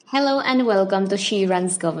Hello and welcome to She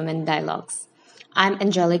Runs Government Dialogues. I'm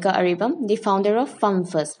Angelica Aribam, the founder of Fum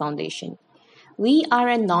First Foundation. We are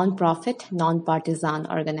a non-profit, non-partisan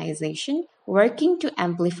organization working to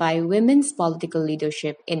amplify women's political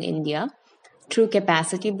leadership in India through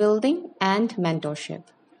capacity building and mentorship.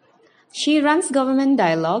 She Runs Government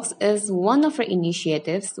Dialogues is one of our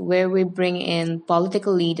initiatives where we bring in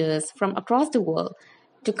political leaders from across the world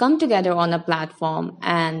to come together on a platform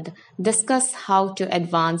and discuss how to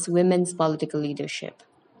advance women's political leadership.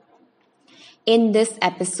 In this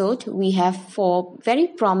episode, we have four very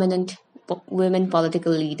prominent women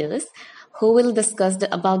political leaders who will discuss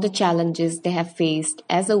about the challenges they have faced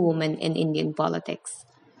as a woman in Indian politics.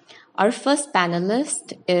 Our first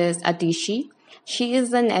panelist is Atishi. She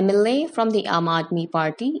is an MLA from the Aam Aadmi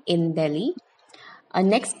Party in Delhi. Our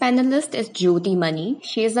next panelist is Jyoti Mani.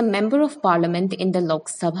 She is a member of parliament in the Lok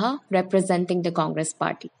Sabha representing the Congress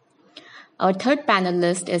party. Our third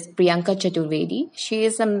panelist is Priyanka Chaturvedi. She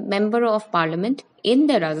is a member of parliament in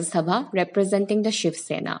the Rajya Sabha representing the Shiv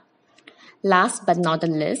Sena. Last but not the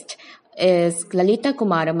least is Lalita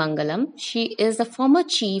Kumara Mangalam. She is a former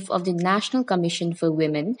chief of the National Commission for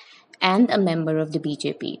Women and a member of the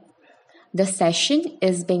BJP. The session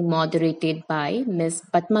is being moderated by Ms.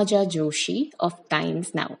 Padmaja Joshi of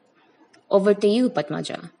Times Now. Over to you,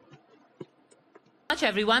 Padmaja. Much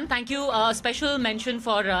everyone. Thank you. A special mention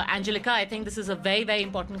for Angelica. I think this is a very, very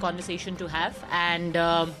important conversation to have, and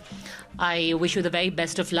I wish you the very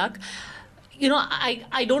best of luck.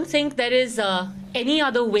 I don't think there is any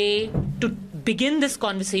other way to begin this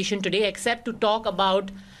conversation today except to talk about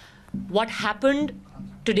what happened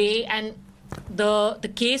today and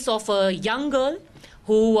the case of a young girl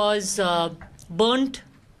who was burnt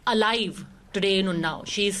alive today in Unnao.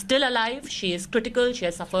 She is still alive. She is critical. She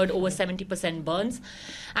has suffered over 70% burns.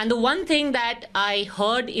 And the one thing that I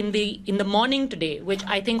heard in the morning today, which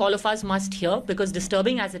I think all of us must hear, because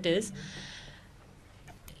disturbing as it is,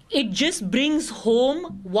 it just brings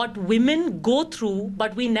home what women go through,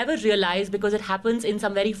 but we never realize because it happens in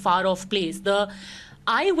some very far off place. The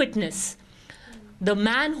eyewitness, the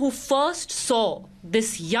man who first saw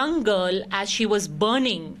this young girl as she was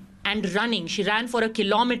burning and running, she ran for a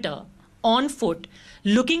kilometer on foot,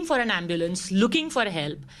 looking for an ambulance, looking for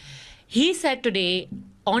help. He said today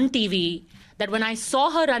on TV that when I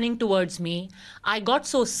saw her running towards me, I got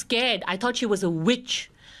so scared. I thought she was a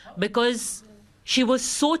witch because she was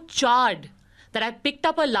so charred that I picked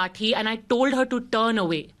up a lathi and I told her to turn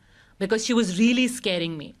away because she was really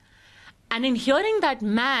scaring me. And in hearing that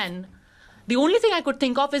man, the only thing I could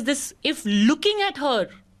think of is this: if looking at her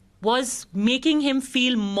was making him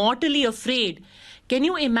feel mortally afraid, can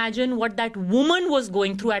you imagine what that woman was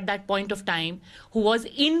going through at that point of time, who was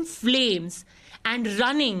in flames and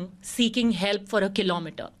running, seeking help for a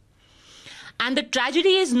kilometer? And the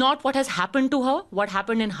tragedy is not what has happened to her, what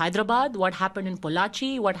happened in Hyderabad, what happened in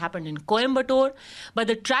Pollachi, what happened in Coimbatore. But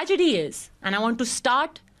the tragedy is, and I want to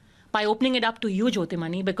start by opening it up to you, Jyoti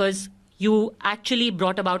Mani, because you actually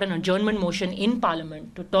brought about an adjournment motion in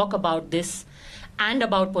Parliament to talk about this and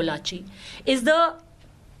about Pollachi, is the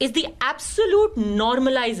absolute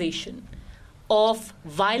normalization of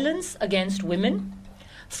violence against women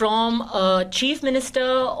from a chief minister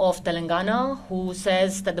of Telangana who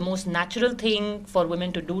says that the most natural thing for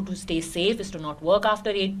women to do to stay safe is to not work after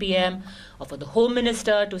 8 p.m., or for the home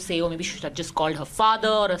minister to say, oh, maybe she should have just called her father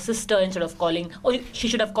or her sister instead of calling, or she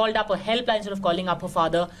should have called up a helpline instead of calling up her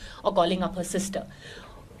father or calling up her sister.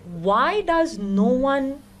 Why does no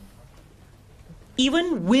one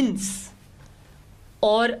even wince,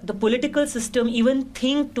 or the political system even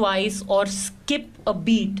think twice or skip a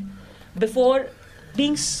beat before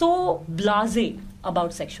being so blasé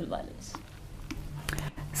about sexual violence?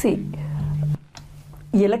 See,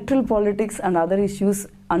 electoral politics and other issues,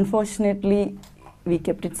 unfortunately, we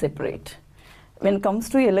kept it separate. When it comes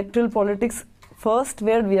to electoral politics, first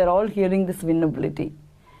where we are all hearing this winnability.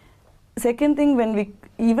 Second thing, when we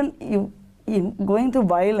going to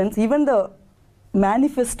violence, even the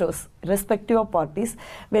manifestos, respective of parties,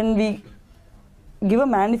 when we give a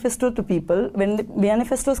manifesto to people, when the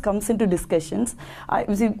manifestos comes into discussions,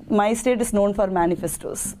 my state is known for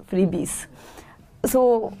manifestos, freebies.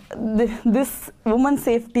 So this woman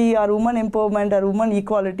safety or woman empowerment or woman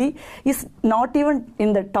equality is not even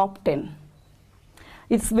in the top 10.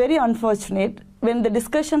 It's very unfortunate. When the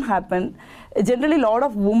discussion happened, generally a lot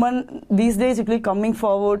of women these days actually coming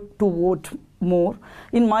forward to vote more.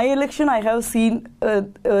 In my election, I have seen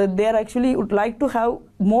they actually would like to have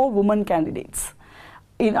more women candidates.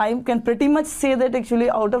 I can pretty much say that actually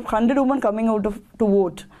out of 100 women coming out to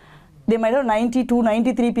vote, they might have 92,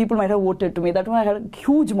 93 people might have voted to me. That one I had a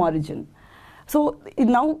huge margin. So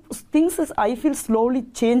now things is, I feel, slowly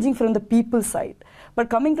changing from the people side. But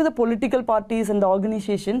coming to the political parties and the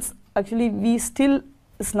organizations, actually we still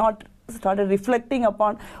is not started reflecting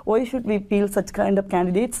upon why should we feel such kind of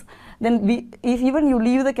candidates. Then if even you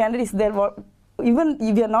leave the candidates there, even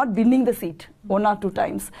if you are not winning the seat 1 or 2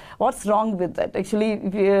 times, what's wrong with that? Actually,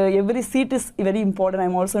 every seat is very important.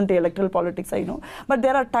 I'm also into electoral politics, I know. But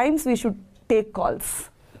there are times we should take calls.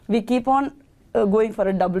 We keep on going for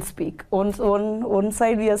a double speak. One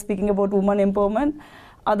side we are speaking about women empowerment.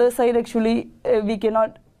 Other side, actually, we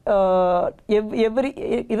cannot,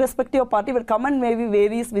 irrespective of party, but comment maybe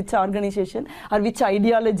varies which organization or which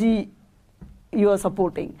ideology you are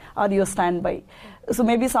supporting or you stand by. So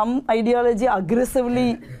maybe some ideology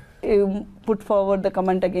aggressively put forward the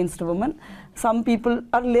comment against women. Some people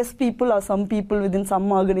are less people, or some people within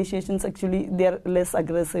some organizations, actually they are less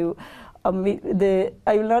aggressive. I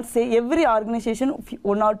will not say every organization,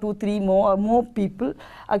 1 or 2, 3 more people,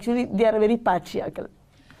 actually they are very patriarchal.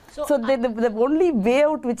 So the only way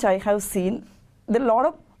out which I have seen, there are a lot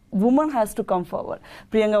of women has to come forward.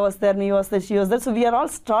 Priyanka was there, me was there, she was there. So we are all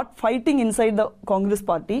start fighting inside the Congress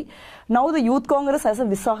party. Now the Youth Congress has a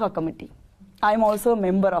Visaha committee. I am also a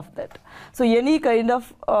member of that. So any kind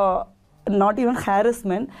of not even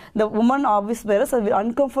harassment, the woman office bearers are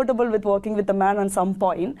uncomfortable with working with a man on some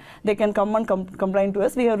point, they can come and complain to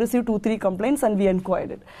us. We have received 2-3 complaints and we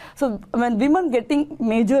inquired it. So when women getting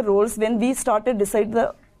major roles, when we started decide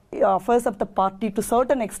the affairs of the party to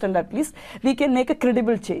certain extent, at least we can make a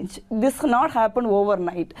credible change. This not happen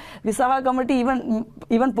overnight. Visaha committee,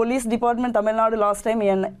 even police department Tamil Nadu last time,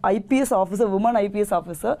 an IPS officer, woman IPS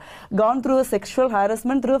officer, gone through a sexual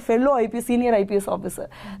harassment through a fellow IPS, senior IPS officer.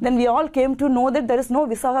 Then we all came to know that there is no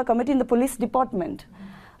Visaha committee in the police department.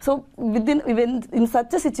 So in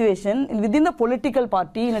such a situation, within the political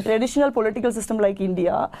party, in a traditional political system like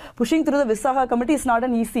India, pushing through the Visaha committee is not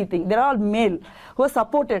an easy thing. There are all male who have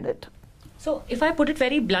supported it. So if I put it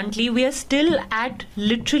very bluntly, we are still at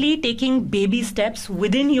literally taking baby steps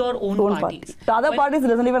within your own parties. The other parties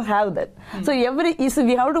doesn't even have that. So we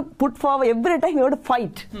have to put forward, every time we have to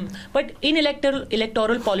fight. But in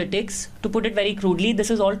electoral politics, to put it very crudely, this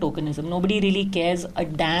is all tokenism. Nobody really cares a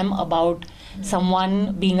damn about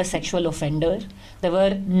someone being a sexual offender. There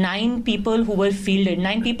were 9 people who were fielded,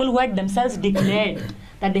 9 people who had themselves declared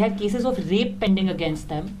that they had cases of rape pending against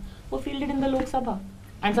them, were fielded in the Lok Sabha.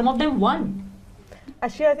 And some of them won.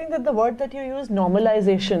 Actually, I think that the word that you use,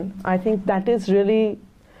 normalization, I think that is really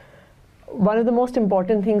one of the most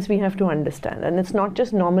important things we have to understand. And it's not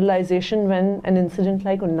just normalization when an incident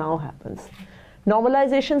like Unnao happens.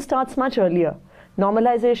 Normalization starts much earlier.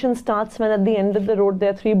 Normalization starts when at the end of the road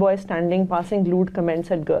there are 3 boys standing, passing lewd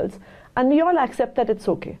comments at girls. And we all accept that it's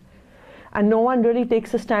okay. And no one really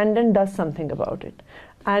takes a stand and does something about it.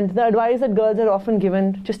 And the advice that girls are often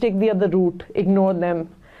given, just take the other route, ignore them,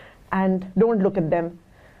 and don't look at them.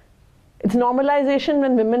 It's normalization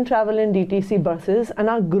when women travel in DTC buses and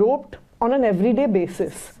are groped on an everyday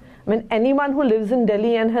basis. I mean, anyone who lives in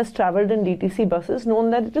Delhi and has traveled in DTC buses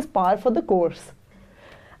knows that it is par for the course.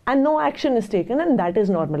 And no action is taken, and that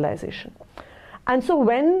is normalization. And so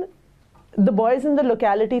when the boys in the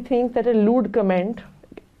locality think that a lewd comment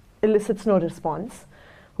elicits no response,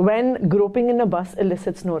 when groping in a bus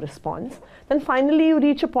elicits no response, then finally you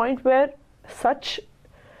reach a point where such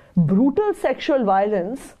brutal sexual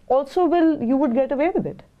violence also you would get away with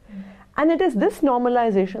it. And it is this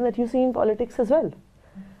normalization that you see in politics as well.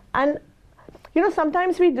 And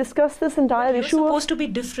sometimes we discuss this entire issue. You're supposed to be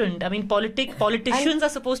different. I mean, politicians are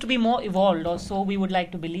supposed to be more evolved, or so we would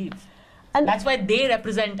like to believe. And that's why they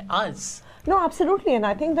represent us. No, absolutely. And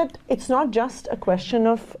I think that it's not just a question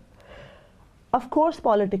of course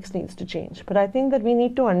politics needs to change, but I think that we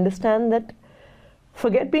need to understand that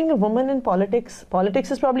forget being a woman in politics. Politics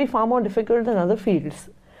is probably far more difficult than other fields.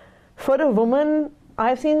 For a woman,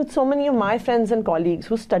 I've seen so many of my friends and colleagues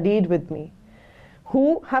who studied with me,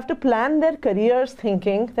 who have to plan their careers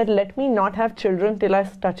thinking that let me not have children till I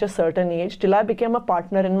touch a certain age, till I become a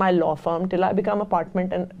partner in my law firm, till I become a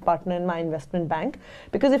partner in my investment bank.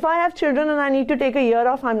 Because if I have children and I need to take a year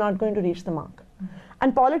off, I'm not going to reach the mark.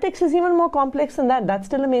 And politics is even more complex than that. That's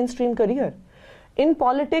still a mainstream career. In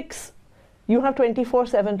politics, you have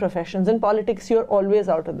 24/7 professions. In politics, you're always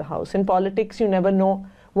out of the house. In politics, you never know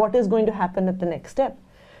what is going to happen at the next step.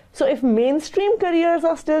 So if mainstream careers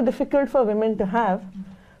are still difficult for women to have,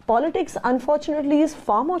 politics, unfortunately, is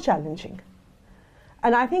far more challenging.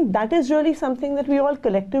 And I think that is really something that we all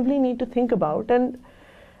collectively need to think about. And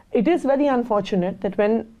it is very unfortunate that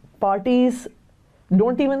when parties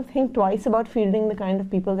don't even think twice about fielding the kind of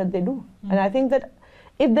people that they do. And I think that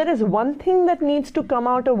if there is one thing that needs to come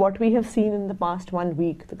out of what we have seen in the past 1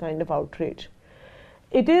 week, the kind of outrage,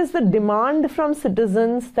 it is the demand from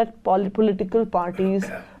citizens that political parties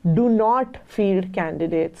do not field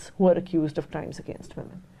candidates who are accused of crimes against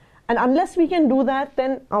women. And unless we can do that,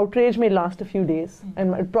 then outrage may last a few days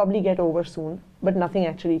and it'll probably get over soon, but nothing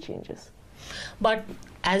actually changes. But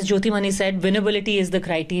as Jyotimani said, winnability is the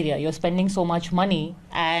criteria. You're spending so much money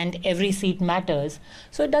and every seat matters.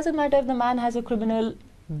 So it doesn't matter if the man has a criminal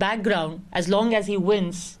background, as long as he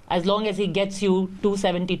wins, as long as he gets you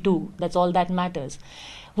 272, that's all that matters.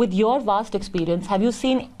 With your vast experience, have you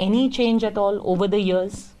seen any change at all over the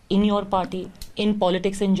years in your party, in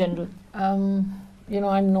politics in general?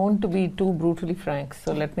 I'm known to be too brutally frank,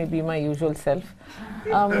 so let me be my usual self.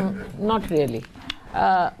 Not really.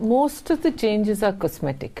 Most of the changes are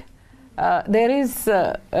cosmetic. There is,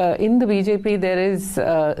 in the BJP, there is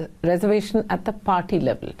reservation at the party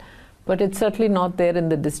level, but it's certainly not there in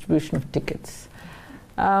the distribution of tickets.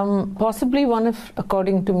 Possibly one of,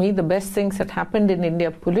 according to me, the best things that happened in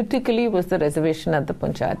India politically was the reservation at the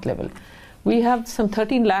panchayat level. We have some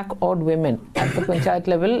 13 lakh odd women at the panchayat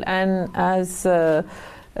level, and as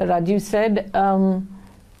Rajiv said,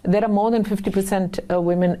 there are more than 50%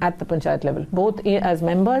 women at the panchayat level, both as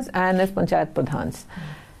members and as panchayat pradhans.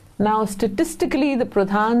 Now, statistically, the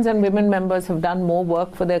pradhans and women members have done more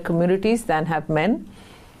work for their communities than have men.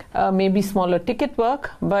 Maybe smaller ticket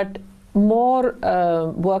work, but more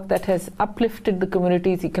work that has uplifted the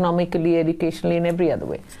communities economically, educationally, in every other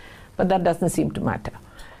way. But that doesn't seem to matter.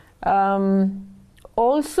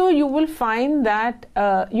 Also, you will find that,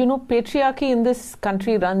 patriarchy in this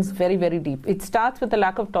country runs very, very deep. It starts with the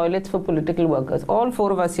lack of toilets for political workers. All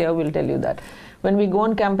four of us here will tell you that. When we go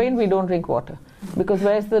on campaign, we don't drink water. Because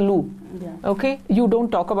where's the loo? Yeah. Okay? You don't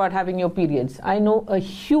talk about having your periods. I know a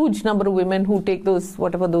huge number of women who take those,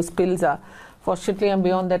 whatever those pills are. Fortunately, I'm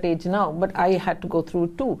beyond that age now, but I had to go through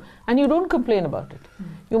it too. And you don't complain about it.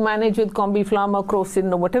 You manage with Combiflam or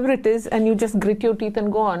Crocin or whatever it is, and you just grit your teeth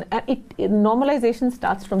and go on. And normalization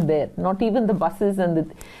starts from there, not even the buses and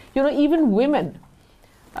the... even women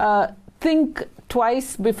think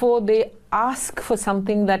twice before they ask for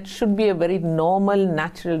something that should be a very normal,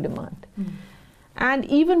 natural demand. And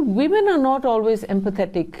even women are not always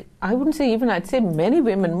empathetic. I wouldn't say even, I'd say many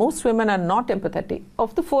women, most women are not empathetic.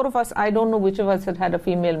 Of the four of us, I don't know which of us had a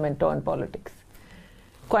female mentor in politics,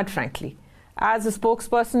 quite frankly. As a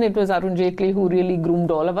spokesperson, it was Arun Jaitley who really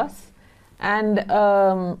groomed all of us. And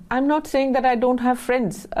I'm not saying that I don't have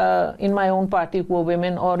friends in my own party who are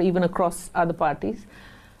women or even across other parties.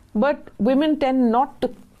 But women tend not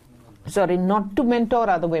to mentor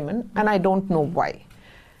other women, and I don't know why.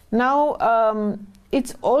 Now,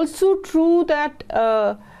 it's also true that,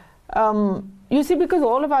 you see, because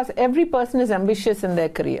all of us, every person is ambitious in their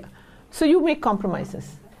career. So you make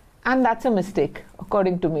compromises. And that's a mistake,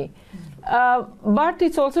 according to me. But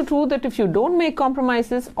it's also true that if you don't make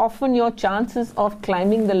compromises, often your chances of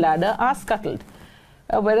climbing the ladder are scuttled.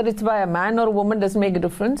 Whether it's by a man or a woman doesn't make a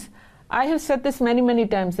difference. I have said this many, many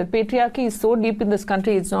times, that patriarchy is so deep in this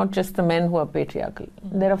country, it's not just the men who are patriarchal.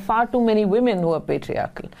 There are far too many women who are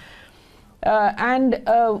patriarchal. And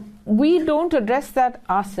we don't address that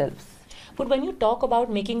ourselves. But when you talk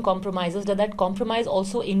about making compromises, does that compromise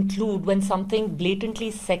also include when something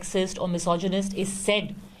blatantly sexist or misogynist is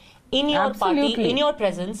said in your party, in your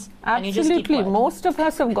presence? Absolutely. And you just keep quiet? Most of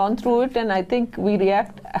us have gone through it, and I think we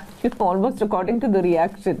react almost according to the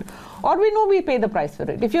reaction. Or we know we pay the price for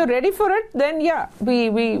it. If you're ready for it, then yeah, we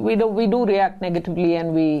do react negatively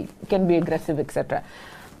and we can be aggressive, etc.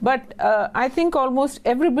 But I think almost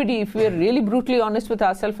everybody, if we're really brutally honest with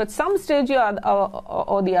ourselves, at some stage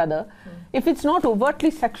or the other, if it's not overtly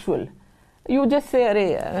sexual, you just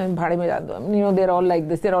say, they're all like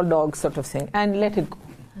this, they're all dogs sort of thing, and let it go.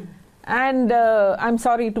 And I'm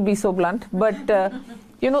sorry to be so blunt, but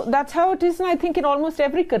that's how it is, and I think in almost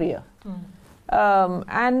every career.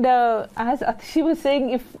 And as Atishi was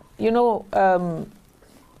saying, if,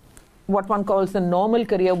 what one calls the normal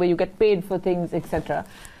career where you get paid for things, etc.,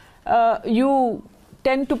 you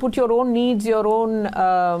tend to put your own needs, your own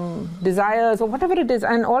desires, or whatever it is,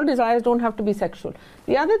 and all desires don't have to be sexual.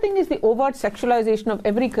 The other thing is the overt sexualization of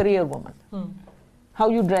every career woman. How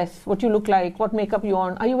you dress, what you look like, what makeup you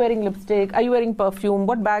on, are you wearing lipstick, are you wearing perfume,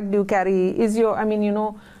 what bag do you carry,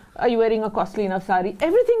 are you wearing a costly enough sari?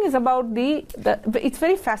 Everything is about it's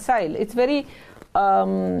very facile, it's very,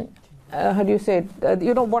 how do you say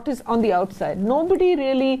it, what is on the outside. Nobody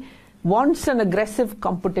really wants an aggressive,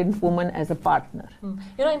 competent woman as a partner.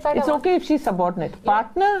 You know, in fact, It's okay if she's subordinate.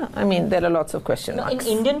 Partner, I mean, there are lots of question in marks.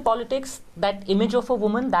 Indian politics, that image of a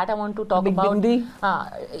woman, that I want to talk Big about bindi.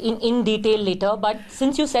 in detail later. But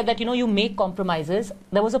since you said that, you know, you make compromises,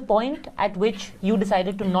 there was a point at which you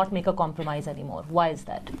decided to not make a compromise anymore. Why is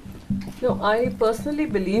that? No, I personally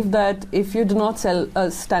believe that if you do not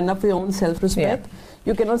stand up for your own self-respect,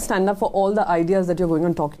 you cannot stand up for all the ideas that you're going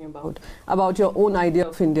on talking about your own idea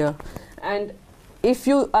of India. And if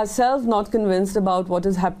you are not convinced about what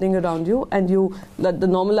is happening around you, and the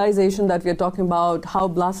normalization that we're talking about, how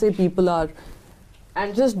blasé people are,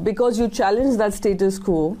 and just because you challenge that status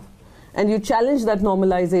quo, and you challenge that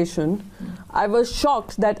normalization, I was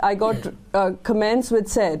shocked that I got comments which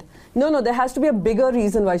said, no, there has to be a bigger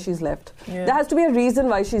reason why she's left. Yeah. There has to be a reason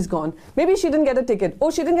why she's gone. Maybe she didn't get a ticket.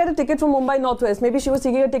 Oh, she didn't get a ticket from Mumbai Northwest. Maybe she was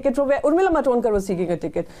seeking a ticket from where Urmila Matondkar was seeking a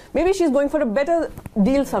ticket. Maybe she's going for a better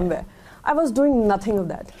deal somewhere. I was doing nothing of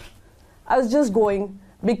that. I was just going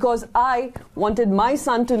because I wanted my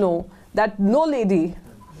son to know that no lady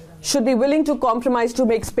should be willing to compromise to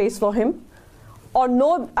make space for him.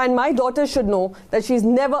 And my daughter should know that she's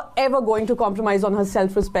never ever going to compromise on her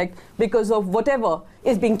self-respect because of whatever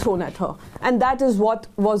is being thrown at her. And that is what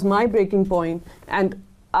was my breaking point. And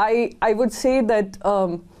I would say that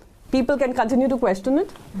people can continue to question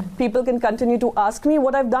it. People can continue to ask me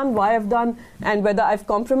what I've done, why I've done, and whether I've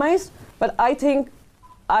compromised. But I think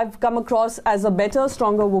I've come across as a better,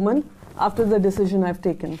 stronger woman after the decision I've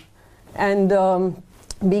taken. And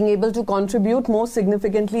being able to contribute more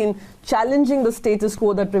significantly in challenging the status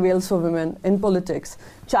quo that prevails for women in politics,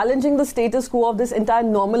 challenging the status quo of this entire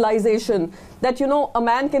normalization that, you know, a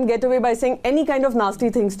man can get away by saying any kind of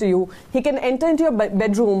nasty things to you. He can enter into your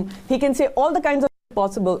bedroom. He can say all the kinds of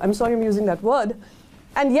possible. I'm sorry I'm using that word.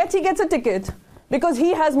 And yet he gets a ticket because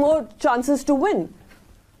he has more chances to win.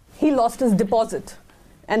 He lost his deposit.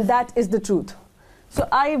 And that is the truth. So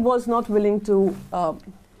I was not willing to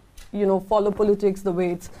follow politics the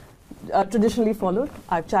way it's traditionally followed.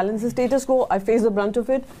 I've challenged the status quo, I faced the brunt of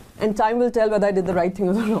it, and time will tell whether I did the right thing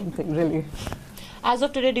or the wrong thing, really. As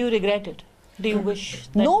of today, do you regret it? Do you wish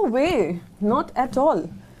that? No way, not at all.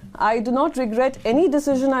 I do not regret any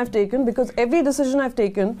decision I've taken because every decision I've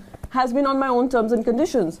taken has been on my own terms and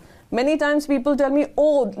conditions. Many times people tell me,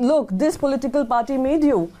 oh, look, this political party made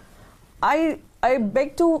you. I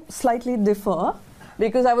beg to slightly differ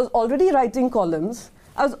because I was already writing columns.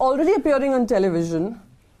 I was already appearing on television.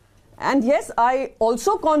 And yes, I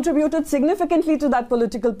also contributed significantly to that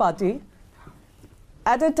political party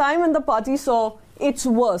at a time when the party saw its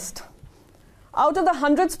worst. Out of the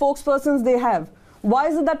 100 spokespersons they have, why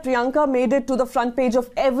is it that Priyanka made it to the front page of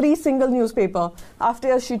every single newspaper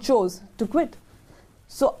after she chose to quit?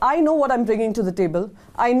 So I know what I'm bringing to the table.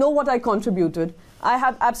 I know what I contributed. I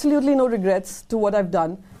have absolutely no regrets to what I've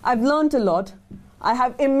done. I've learned a lot. I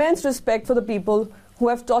have immense respect for the people who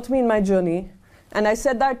have taught me in my journey, and I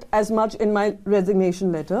said that as much in my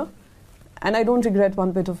resignation letter, and I don't regret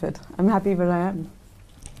one bit of it. I'm happy where I am.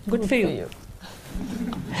 Good for you.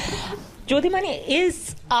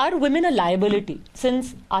 Jyotimani, are women a liability?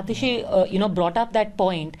 Since Atishi, brought up that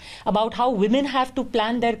point about how women have to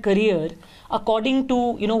plan their career according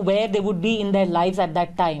to, where they would be in their lives at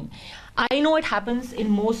that time. I know it happens in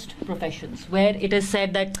most professions where it is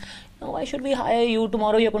said that, why should we hire you?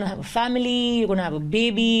 Tomorrow you're going to have a family, you're going to have a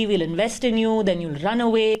baby, we'll invest in you, then you'll run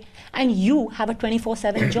away, and you have a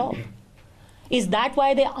 24/7 job. Is that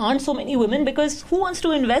why there aren't so many women? Because who wants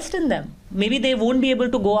to invest in them? Maybe they won't be able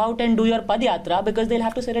to go out and do your Padyatra because they'll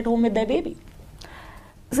have to sit at home with their baby.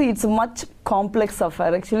 See, it's a much complex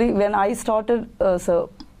affair. Actually, when I started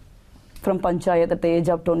from Panchayat at the age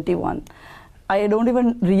of 21, I don't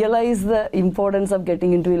even realize the importance of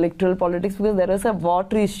getting into electoral politics because there is a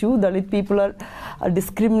water issue. Dalit people are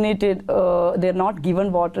discriminated. They're not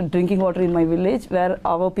given drinking water in my village, where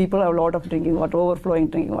our people have a lot of drinking water, overflowing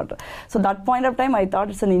drinking water. So that point of time, I thought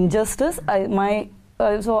it's an injustice.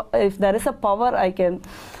 So if there is a power, I can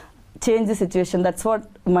change the situation. That's what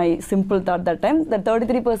my simple thought that time. That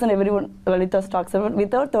 33% everyone, Lalita talks about,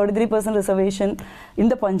 without 33% reservation in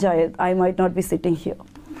the Panchayat, I might not be sitting here.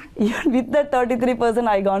 Even with that 33%,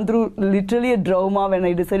 I gone through literally a trauma when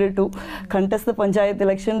I decided to contest the Panchayat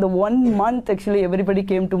election. The 1 month, actually, everybody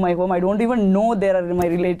came to my home. I don't even know they are my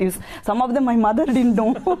relatives. Some of them my mother didn't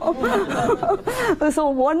know. So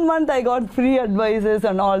 1 month I got free advices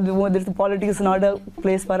and all. Politics is not a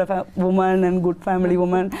place for a woman and good family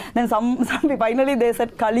woman. Then some finally they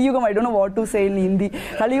said, Kali Yugam, I don't know what to say in Hindi.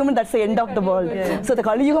 Kali Yugam, that's the end of the world. Yeah. So the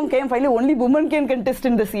Kali Yugam came, finally only women can contest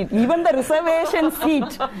in the seat. Even the reservation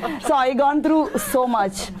seat. So I gone through so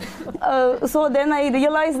much. So then I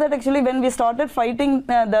realized that actually when we started fighting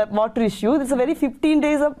the water issue, it's a very 15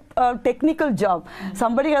 days of technical job.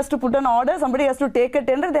 Somebody has to put an order, somebody has to take a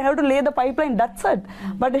tender, they have to lay the pipeline, that's it.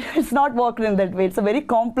 But it's not worked in that way. It's a very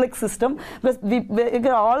complex system because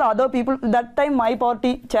all other people, that time my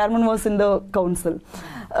party chairman was in the council.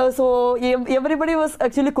 So everybody was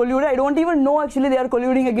actually colluded. I don't even know actually they are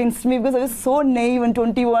colluding against me because I was so naive and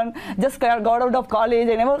 21, just got out of college.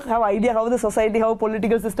 I never have idea how the society, how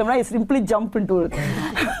political system. I simply jump into it.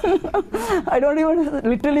 I don't even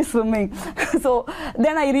literally swimming. So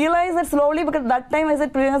then I realized that slowly, because that time I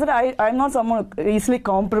said, I'm not someone easily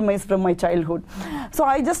compromised from my childhood. So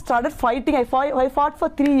I just started fighting. I fought for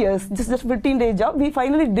 3 years, just 15-day job. We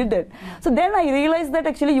finally did it. So then I realized that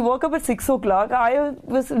actually you woke up at 6 o'clock. I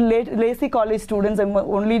was lazy college students. I'm my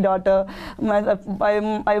only daughter.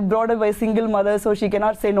 I'm brought up by a single mother, so she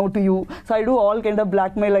cannot say no to you. So I do all kind of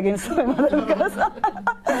blackmail against my mother because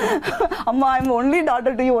Amma, I'm only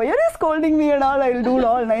daughter to you. Why are you scolding me and all? I'll do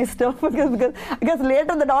all nice stuff because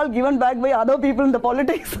later that all given back by other people in the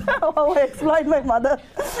politics. How I exploit my mother.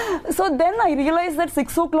 So then I realized that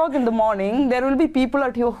 6 o'clock in the morning there will be people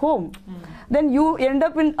at your home. Then you end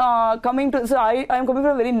up in coming to. So I am coming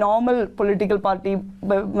from a very normal political party.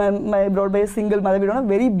 My brought by a single mother. We don't have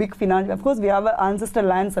very big finance. Of course, we have ancestral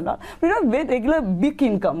lands and all. We don't have very regular big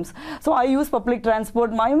incomes. So I use public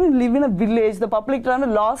transport. I live in a village. The public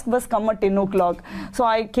transport last bus come at 10 o'clock. So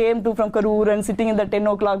I came from Karur and sitting in the 10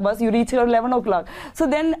 o'clock bus. You reach at 11 o'clock. So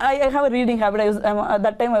then I have a reading habit. At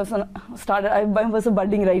that time I was a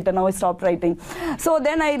budding writer. Now I stopped writing. So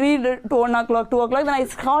then I read to 1 o'clock, 2 o'clock. Then I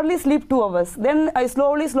hardly sleep 2 hours. Then I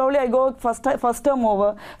slowly I go first term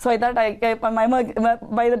over. So I thought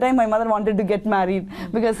by the time my mother wanted to get married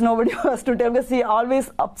because nobody was to tell, because she always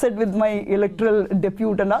upset with my electoral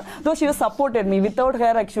debut and all. Though she was supported me. Without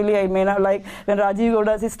her actually I may not, like when Rajiv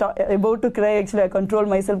Gowda is about to cry, actually I controlled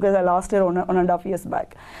myself because I lost her 1.5 years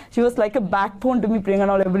back. She was like a backbone to me, Priyanka, and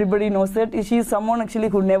all. Everybody knows that. She is someone actually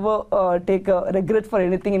who never take a regret for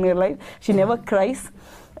anything in her life. She never cries.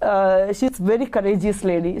 She's a very courageous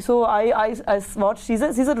lady. So she's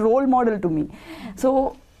a role model to me.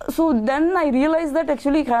 So then I realized that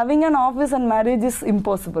actually having an office and marriage is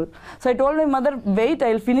impossible. So I told my mother, wait,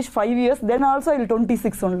 I'll finish 5 years, then also I'll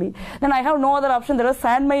 26 only. Then I have no other option. There was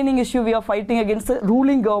sand mining issue we are fighting against the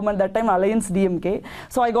ruling government, that time Alliance DMK.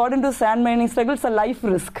 So I got into sand mining struggle. It's a life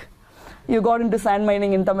risk. You got into sand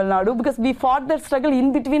mining in Tamil Nadu because we fought that struggle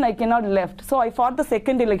in between. I cannot left. So I fought the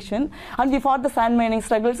second election and we fought the sand mining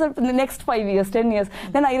struggle. So in the next 5 years, 10 years,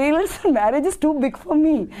 then I realized marriage is too big for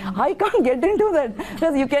me. I can't get into that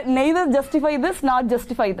because you can neither justify this nor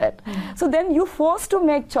justify that. So then you forced to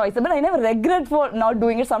make choice. But I never regret for not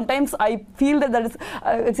doing it. Sometimes I feel that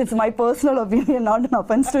it's my personal opinion, not an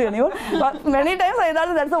offense to anyone. But many times I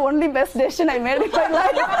thought that's the only best decision I made in my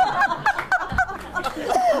life.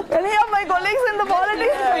 Many of my colleagues in the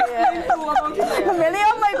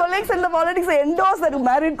politics endorse that.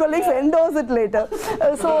 Married colleagues endorse it later.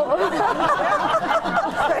 Especially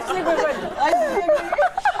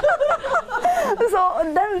so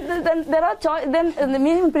then there are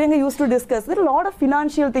me and Priyanka used to discuss. There are a lot of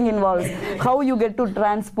financial thing involved. How you get to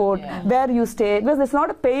transport, where you stay, because it's not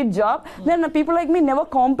a paid job. Then people like me never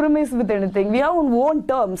compromise with anything. We have our own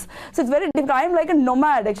terms. So it's very difficult. I'm like a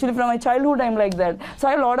nomad actually from my childhood. I'm like that. So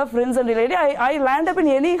I have a lot of friends and relatives. I land up in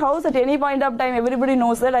any house at any point of time. Everybody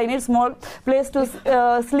knows that I need small place to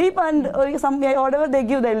sleep and whatever they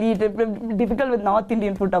give, they'll eat. Difficult with North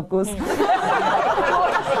Indian food, of course.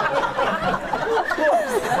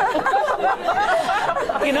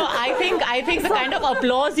 You know, I think the kind of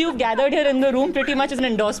applause you've gathered here in the room pretty much is an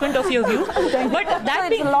endorsement of your view. But that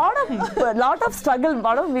being a lot of struggle.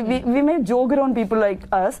 We may joke around people like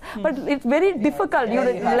us, but it's very difficult.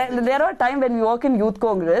 There are times when we work in Youth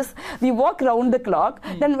Congress, we walk round the clock.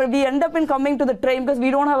 Then we end up in coming to the train because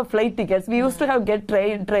we don't have a flight tickets. We used to get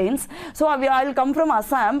trains. So I'll come from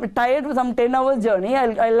Assam, tired with some 10 hours journey.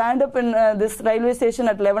 I'll land up in this railway station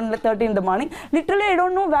at 11:30 in the morning. Literally, I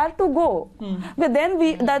don't know where to go. But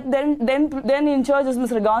then in charge is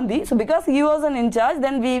Mr. Gandhi. So because he was an in charge,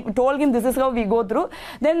 then we told him this is how we go through.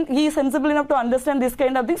 Then he is sensible enough to understand this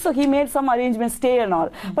kind of thing. So he made some arrangements, stay and all.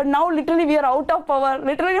 But now literally we are out of power.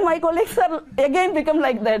 Literally my colleagues are again become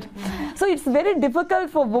like that. So it's very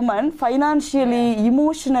difficult for women financially,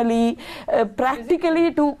 emotionally,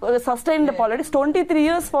 practically to sustain the politics. 23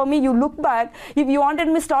 years for me, you look back, if you wanted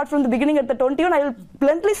me to start from the beginning at the 21, I will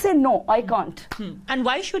bluntly say no, I can't. And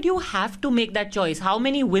why should you have to make that choice? How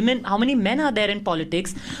many men are there in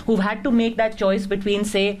politics who've had to make that choice between,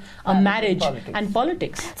 say, a marriage and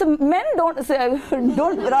politics? So men don't say,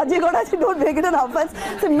 don't make it an offense.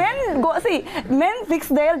 So men fix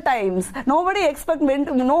their times. Nobody expect men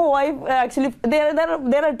to, no wife actually, they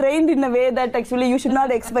are trained in a way that actually you should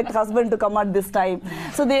not expect husband to come at this time.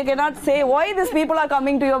 So they cannot say why these people are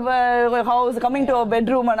coming to your house, coming to your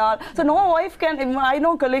bedroom and all. So no wife can. I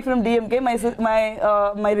know a colleague from DMK,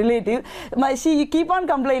 my relative, she keep on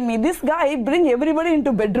complaining me. This guy bring everybody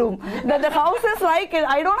into bedroom. That the house is like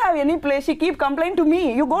I don't have any place. She keep complaining to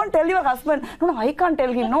me. You go and tell your husband. No, I can't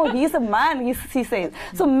tell him. No, he's a man. She says.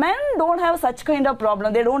 So men don't have such kind of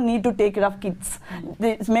problem. They don't need to take care of kids.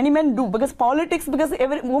 Many men do because politics. Because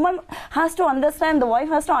every woman has to understand. The wife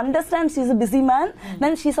has to understand she's a busy man.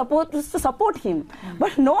 Then she's supposed to support him.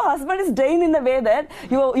 But no husband is trained in the way that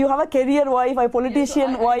you have a career wife, a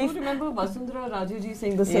politician wife. I do remember Vasundhara Rajeji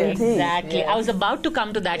saying the same thing. Exactly. Yes. I was about to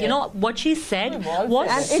come to that. You know, what she said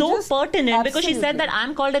was so pertinent because she said that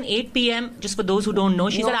I'm called an 8 p.m. Just for those who don't know,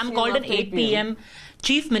 she said I'm called an 8 p.m.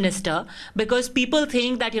 Chief Minister because people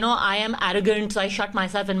think that, you know, I am arrogant, so I shut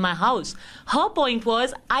myself in my house. Her point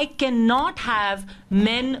was, I cannot have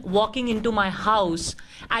men walking into my house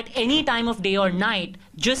at any time of day or night,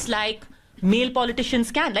 just like male politicians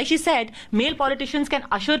can. Like she said, male politicians can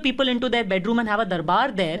usher people into their bedroom and have a darbar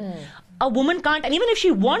there. A woman can't, and even if she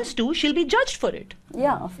wants to, she'll be judged for it.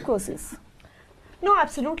 Yeah, of course, yes. No,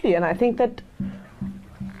 absolutely. And I think that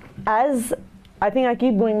I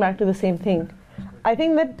keep going back to the same thing. I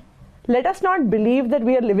think that let us not believe that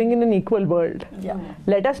we are living in an equal world. Yeah.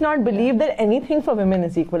 Let us not believe that anything for women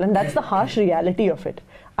is equal. And that's the harsh reality of it.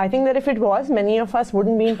 I think that if it was, many of us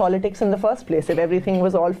wouldn't be in politics in the first place, if everything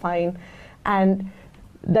was all fine. And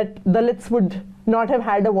that Dalits would not have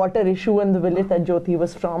had a water issue in the village that Jyoti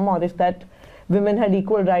was from, or if that women had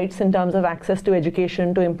equal rights in terms of access to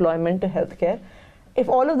education, to employment, to healthcare. If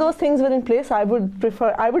all of those things were in place, I would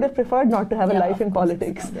have preferred not to have a life in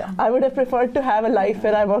politics. Yeah. I would have preferred to have a life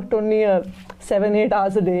where I worked only 7-8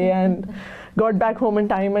 hours a day and got back home in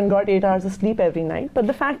time and got 8 hours of sleep every night. But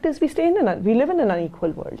the fact is, we live in an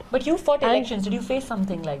unequal world. But you fought elections. Did you face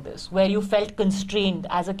something like this, where you felt constrained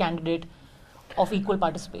as a candidate of equal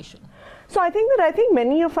participation? So I think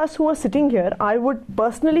many of us who are sitting here, I would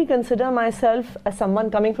personally consider myself as someone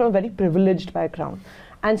coming from a very privileged background.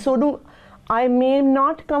 And so I may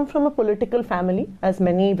not come from a political family, as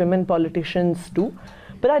many women politicians do,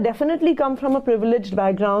 but I definitely come from a privileged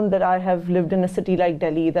background, that I have lived in a city like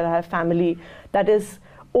Delhi, that I have family that is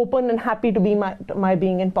open and happy to be my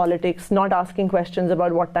being in politics, not asking questions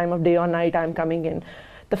about what time of day or night I'm coming in.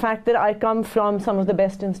 The fact that I come from some of the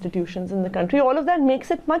best institutions in the country, all of that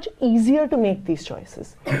makes it much easier to make these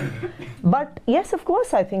choices. But yes, of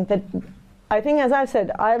course, I think as I've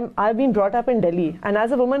said, I've been brought up in Delhi, and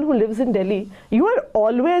as a woman who lives in Delhi, you are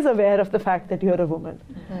always aware of the fact that you're a woman.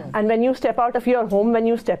 And when you step out of your home, when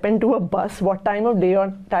you step into a bus, what time of day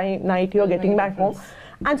or night you're getting back home.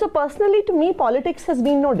 And so personally, to me, politics has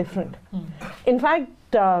been no different. In fact,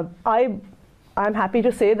 I'm happy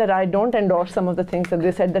to say that I don't endorse some of the things that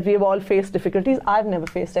they said, that we have all faced difficulties. I've never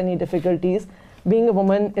faced any difficulties being a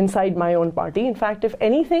woman inside my own party. In fact, if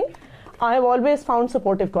anything, I have always found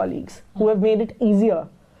supportive colleagues who have made it easier,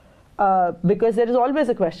 because there is always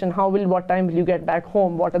a question, what time will you get back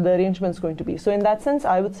home? What are the arrangements going to be? So in that sense,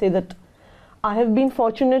 I would say that I have been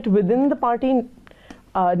fortunate within the party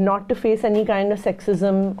not to face any kind of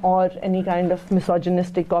sexism or any kind of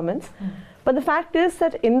misogynistic comments. But the fact is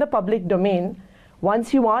that in the public domain,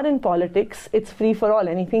 once you are in politics, it's free for all.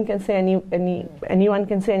 Anything can say anyone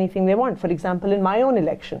can say anything they want. For example, in my own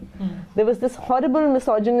election, there was this horrible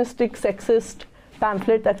misogynistic, sexist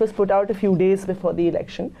pamphlet that was put out a few days before the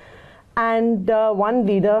election, and one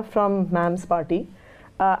leader from Ma'am's party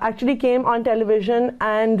actually came on television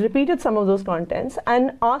and repeated some of those contents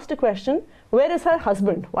and asked a question: where is her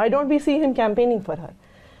husband? Why don't we see him campaigning for her?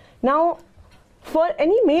 Now, for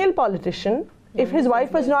any male politician, if his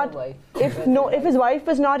wife was not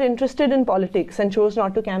interested in politics and chose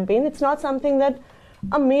not to campaign, it's not something that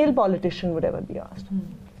a male politician would ever be asked.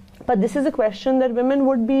 But this is a question that women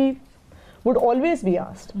would always be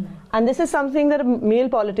asked. And this is something that a male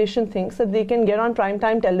politician thinks that they can get on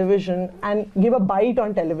primetime television and give a bite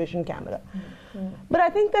on television camera. But I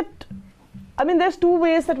think that, there's two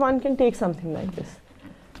ways that one can take something like this.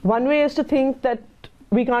 One way is to think that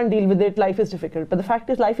we can't deal with it, life is difficult. But the fact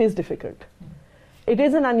is, life is difficult. it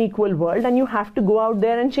is an unequal world, and you have to go out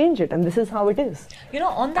there and change it, and this is how it is.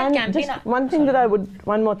 On that And campaign, just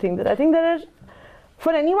one more thing that I think there are,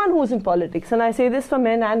 for anyone who's in politics, and I say this for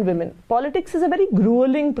men and women, politics is a very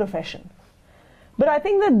grueling profession. But I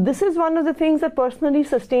think that this is one of the things that personally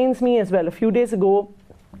sustains me as well. A few days ago,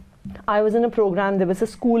 I was in a program, there was a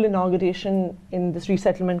school inauguration in this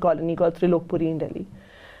resettlement colony called Trilokpuri in Delhi.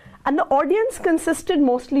 And the audience consisted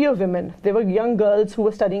mostly of women. They were young girls who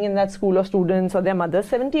were studying in that school, or students or their mothers.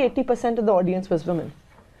 70-80% of the audience was women.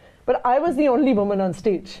 But I was the only woman on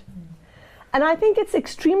stage. And I think it's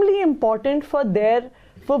extremely important for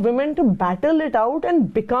women to battle it out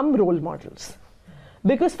and become role models.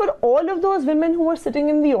 Because for all of those women who are sitting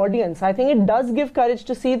in the audience, I think it does give courage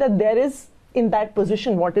to see that there is, in that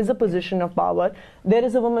position, what is a position of power, there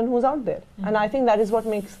is a woman who's out there. And I think that is what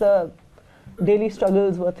makes the daily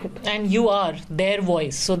struggles worth it. And you are their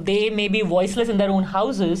voice. So they may be voiceless in their own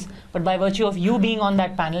houses, but by virtue of you being on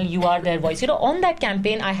that panel, you are their voice. On that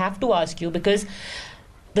campaign, I have to ask you, because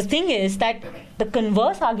the thing is that the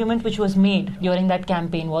converse argument which was made during that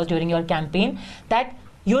campaign was, during your campaign, that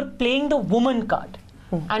you're playing the woman card.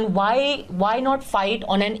 And why not fight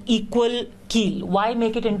on an equal keel? Why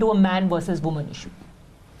make it into a man versus woman issue?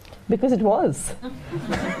 Because it was.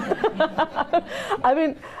 I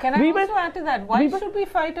mean, can I also add to that? Why should we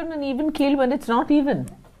fight on an even keel when it's not even?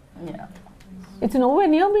 Yeah. It's nowhere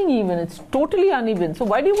near being even. It's totally uneven. So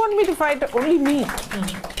why do you want me to fight only me?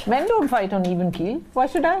 Men don't fight on even keel. Why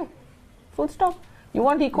should I? Full stop. You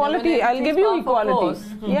want equality? No, I'll give you equality.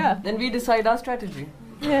 Yeah. Then we decide our strategy.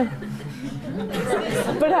 Yeah.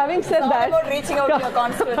 But having said that, about reaching out to your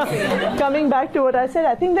constituency. Coming back to what I said,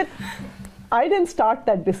 I think that I didn't start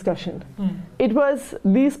that discussion. It was,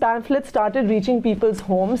 these pamphlets started reaching people's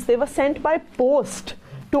homes. They were sent by post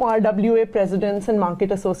to RWA presidents and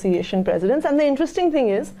market association presidents. And the interesting thing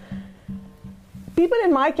is, people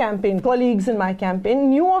in my campaign, colleagues in my campaign,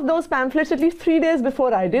 knew of those pamphlets at least 3 days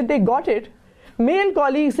before I did. They got it. Male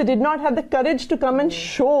colleagues, they did not have the courage to come and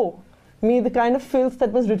show me the kind of filth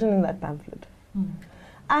that was written in that pamphlet.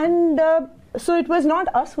 And so it was not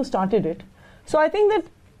us who started it. So I think that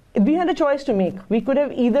we had a choice to make. We could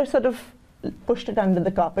have either sort of pushed it under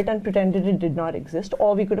the carpet and pretended it did not exist,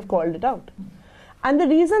 or we could have called it out. And the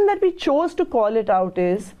reason that we chose to call it out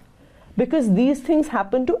is because these things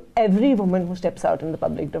happen to every woman who steps out in the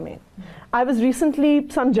public domain. I was recently,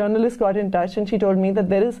 some journalist got in touch and she told me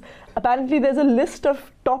that apparently there's a list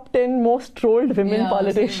of top 10 most trolled women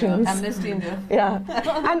politicians. Amnesty India. Yeah.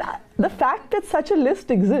 And the fact that such a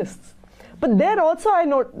list exists. But there also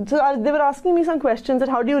they were asking me some questions that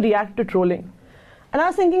how do you react to trolling? And I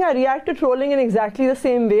was thinking I react to trolling in exactly the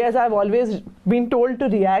same way as I've always been told to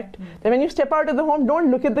react. That when you step out of the home, don't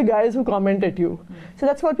look at the guys who comment at you. So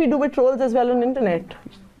that's what we do with trolls as well on internet.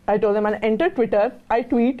 I told them I enter Twitter, I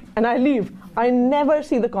tweet, and I leave. I never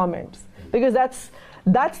see the comments. Because that's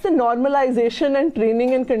the normalization and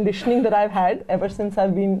training and conditioning that I've had ever since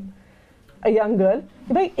I've been a young girl.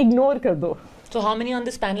 If I ignore kar do. So how many on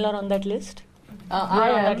this panel are on that list? You're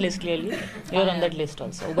on that list, clearly. You're on that list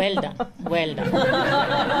also. Well done. Well done.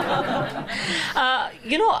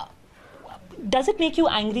 Does it make you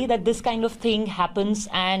angry that this kind of thing happens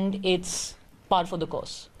and it's par for the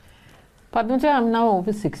course? Padmaja, I'm now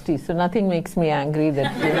over 60, so nothing makes me angry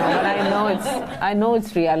that, but I know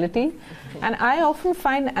it's reality. And I often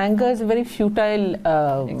find anger is a very futile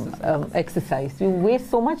exercise. You waste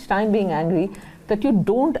so much time being angry that you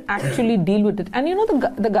don't actually deal with it. And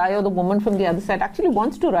the guy or the woman from the other side actually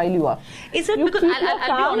wants to rile you up. Is it because,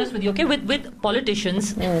 I'll be honest with you, okay? With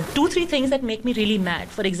politicians, 2-3 things that make me really mad.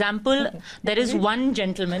 For example, there is one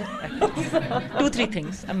gentleman, 2-3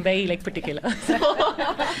 things. I'm very particular.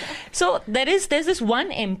 So there's this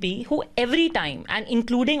one MP who every time, and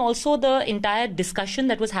including also the entire discussion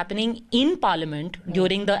that was happening in Parliament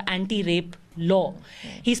during the anti-rape law.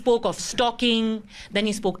 He spoke of stalking, then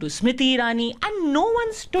he spoke to Smriti Irani, and no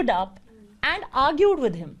one stood up and argued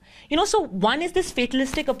with him. So one is this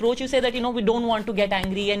fatalistic approach. You say that, we don't want to get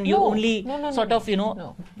angry and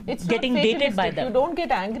It's getting not baited by them. You don't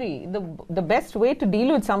get angry. The best way to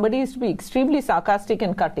deal with somebody is to be extremely sarcastic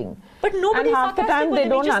and cutting. But nobody and half the time they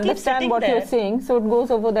don't understand what you're saying, so it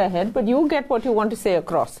goes over their head, but you get what you want to say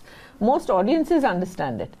across. Most audiences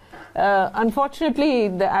understand it. Unfortunately,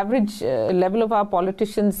 the average level of our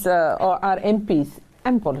politicians or our MPs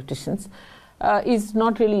and politicians is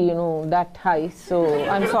not really, that high. So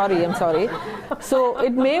I'm sorry. So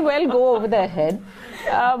it may well go over their head,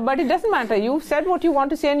 but it doesn't matter. You've said what you want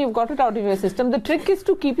to say and you've got it out of your system. The trick is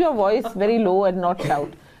to keep your voice very low and not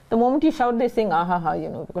shout. The moment you shout, they sing,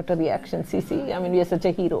 we've got a reaction. See, we are such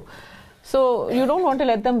a hero. So you don't want to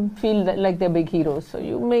let them feel like they're big heroes. So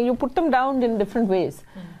you put them down in different ways.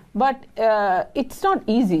 But it's not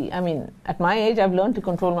easy. I mean, at my age, I've learned to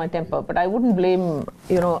control my temper. But I wouldn't blame,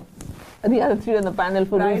 the other three on the panel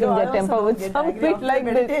for losing their temper with something like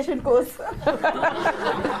this. Meditation course.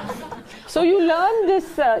 So you learn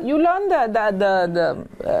this. You learn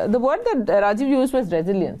the word that Rajiv used was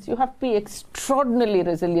resilience. You have to be extraordinarily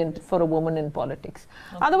resilient for a woman in politics.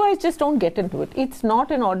 Otherwise, just don't get into it. It's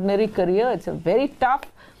not an ordinary career. It's a very tough,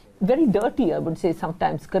 very dirty, I would say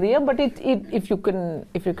sometimes, career. But if you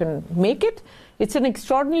can make it, it's an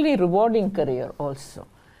extraordinarily rewarding career also.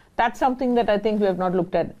 That's something that I think we have not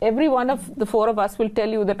looked at. Every one of the four of us will tell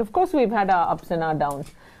you that, of course, we've had our ups and our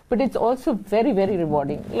downs. But it's also very, very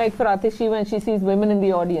rewarding. Like for Atishi, when she sees women in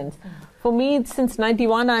the audience. For me, since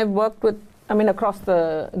 91, I've worked with, across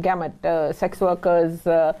the gamut, sex workers,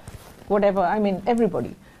 whatever,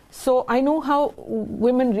 everybody. So I know how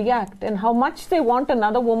women react and how much they want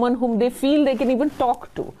another woman whom they feel they can even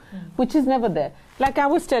talk to, which is never there. Like I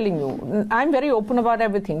was telling you, I'm very open about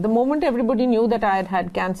everything. The moment everybody knew that I had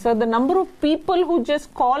had cancer, the number of people who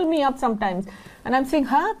just call me up sometimes, and I'm saying,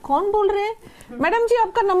 "Huh, kaun bol rahe? Madam ji,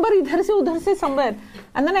 aapka number idhar se somewhere."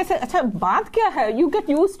 And then I said, "Acha, baat kya hai?" You get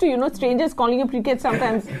used to, strangers calling you cricket.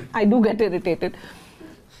 Sometimes I do get irritated.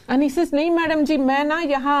 And he says, "नहीं madam जी, मैं ना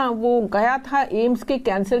यहाँ वो गया था AIIMS के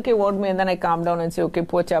cancer के ward में." And then I calm down and say, "Okay,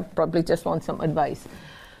 poor chap probably just wants some advice."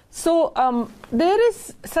 So there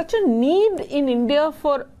is such a need in India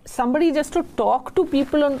for somebody just to talk to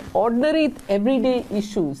people on ordinary, everyday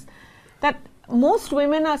issues, that most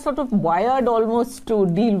women are sort of wired almost to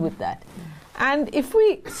deal with that. And if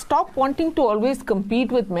we stop wanting to always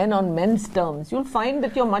compete with men on men's terms, you'll find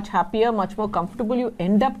that you're much happier, much more comfortable. You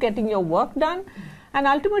end up getting your work done. And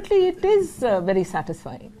ultimately, it is very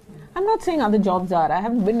satisfying. I'm not saying other jobs are. I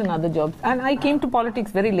haven't been in other jobs. And I came to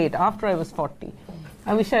politics very late, after I was 40.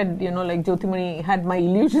 I wish I'd, like Jyotimani, had my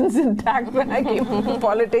illusions intact when I came into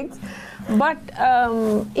politics. But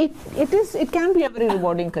it can be a very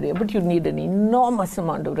rewarding career, but you need an enormous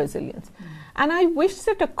amount of resilience. And I wish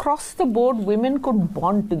that across the board, women could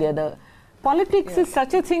bond together. Politics is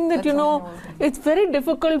such a thing that, it's very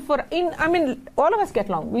difficult for, all of us get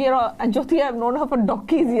along. And Jyoti, I've known her for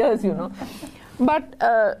donkey's years, But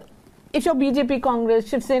if you're BJP, Congress,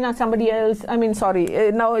 Shiv Sena, somebody else,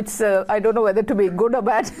 sorry, now it's, I don't know whether to be good or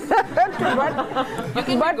bad. You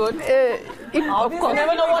can be good. Of course.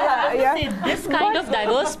 Never know what happens. This kind of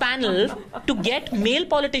diverse panel, to get male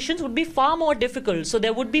politicians would be far more difficult. So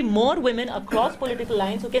there would be more women across political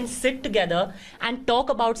lines who can sit together and talk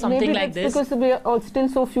about something like this. Because we are still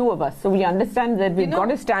so few of us. So we understand that we've got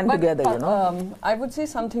to stand together, I would say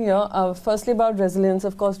something here. Firstly, about resilience.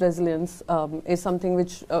 Of course, resilience is something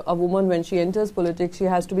which a woman, when she enters politics, she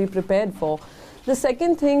has to be prepared for. The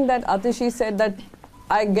second thing that Atishi said, that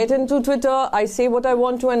I get into Twitter, I say what I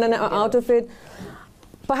want to, and then I'm out of it.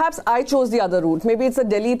 Perhaps I chose the other route. Maybe it's a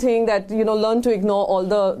Delhi thing that, learn to ignore all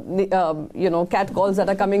the, cat calls that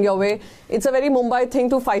are coming your way. It's a very Mumbai thing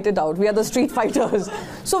to fight it out. We are the street fighters.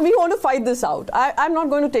 So we want to fight this out. I'm not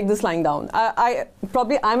going to take this lying down.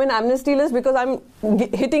 I'm an amnesty list because I'm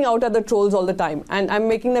hitting out at the trolls all the time. And I'm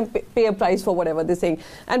making them pay a price for whatever they're saying.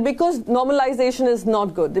 And because normalization is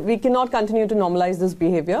not good. We cannot continue to normalize this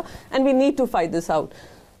behavior. And we need to fight this out.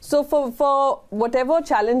 So for whatever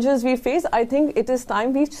challenges we face, I think it is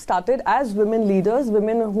time we started as women leaders,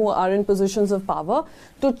 women who are in positions of power,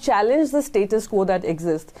 to challenge the status quo that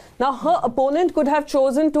exists. Now, her opponent could have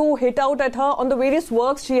chosen to hit out at her on the various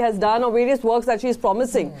works she has done or various works that she is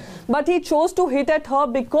promising. But he chose to hit at her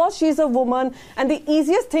because she's a woman, and the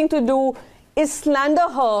easiest thing to do is slander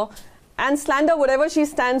her and slander whatever she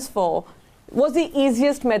stands for was the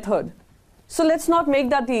easiest method. So let's not make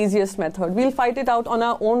that the easiest method. We'll fight it out on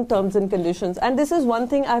our own terms and conditions. And this is one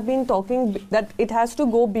thing I've been talking, that it has to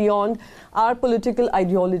go beyond our political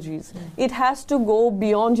ideologies. It has to go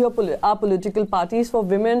beyond our political parties for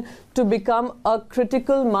women to become a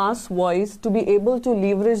critical mass voice, to be able to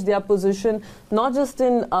leverage their position, not just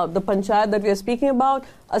in the panchayat that we are speaking about,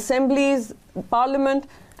 assemblies, parliament.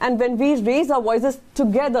 And when we raise our voices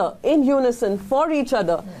together in unison for each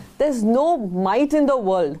other, there's no might in the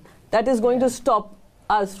world that is going to stop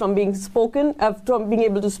us from being spoken, from being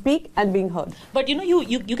able to speak and being heard. But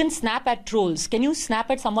you can snap at trolls. Can you snap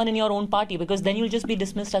at someone in your own party? Because then you'll just be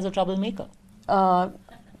dismissed as a troublemaker.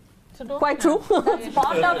 Quite true. That's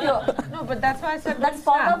part of your... No, but that's why I said that's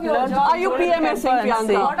part of your job. Are you PMSing,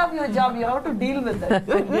 Priyanka? Part of your job, you have to deal with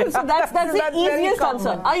it. So that's the easiest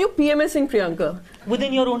answer. Are you PMSing, Priyanka?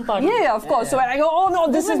 Within your own party? Yeah, of course. So when I go, oh no,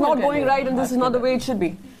 this is not going right and this is not the way it should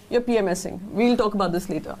be. You're PMSing. We'll talk about this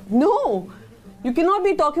later. No. You cannot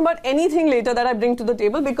be talking about anything later that I bring to the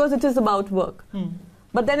table because it is about work.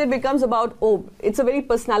 But then it becomes about, oh, it's a very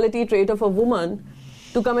personality trait of a woman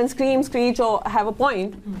to come and scream, screech, or have a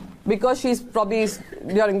point because she's probably,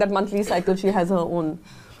 during that monthly cycle, she has her own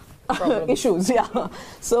issues. Yeah.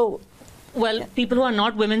 So. Well, people who are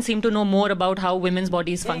not women seem to know more about how women's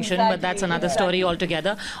bodies function, but that's another story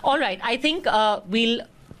altogether. All right, I think we'll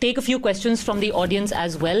take a few questions from the audience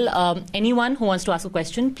as well. Anyone who wants to ask a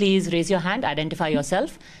question, please raise your hand, identify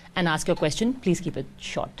yourself, and ask your question. Please keep it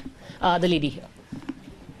short. The lady here.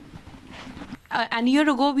 An year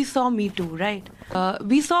ago, we saw Me Too, right?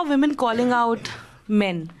 We saw women calling out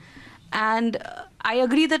men. And I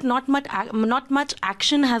agree that not much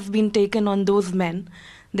action has been taken on those men.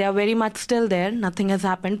 They are very much still there. Nothing has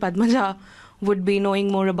happened. Padmaja would be knowing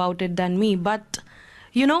more about it than me. But,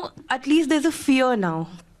 you know, at least there's a fear now.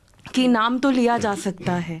 Ki naam to liya ja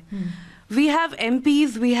sakta hai. We have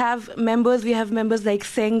MPs, we have members like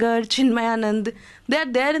Sengar, Chinmayanand. They are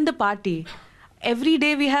there in the party. Every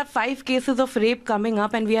day we have 5 cases of rape coming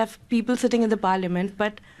up and we have people sitting in the parliament.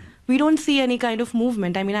 But we don't see any kind of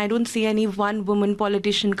movement. I mean, I don't see any one woman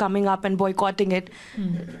politician coming up and boycotting it.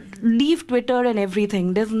 Leave Twitter and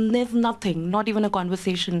everything. There's nothing, not even a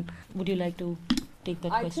conversation. Would you like to take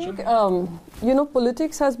that question? I think, you know,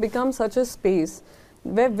 politics has become such a space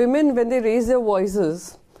where women, when they raise their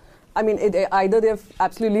voices, I mean, either they're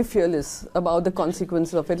absolutely fearless about the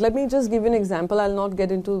consequences of it. Let me just give you an example. I'll not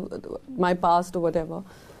get into my past or whatever.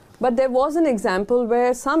 But there was an example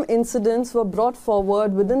where some incidents were brought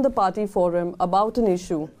forward within the party forum about an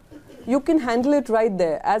issue. You can handle it right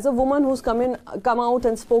there. As a woman who's come out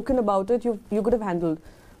and spoken about it, you could have handled.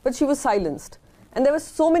 But she was silenced. And there were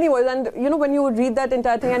so many words. And, you know, when you would read that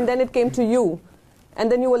entire thing and then it came to you,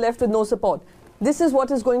 and then you were left with no support. This is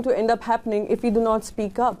what is going to end up happening if we do not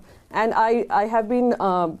speak up. And I have been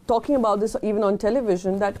talking about this even on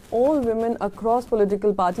television, that all women across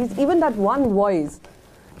political parties, even that one voice,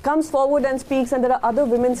 comes forward and speaks, and there are other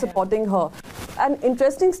women supporting her. An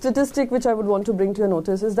interesting statistic which I would want to bring to your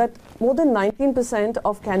notice is that more than 19%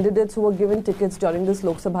 of candidates who were given tickets during this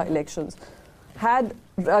Lok Sabha elections had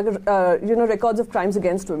records of crimes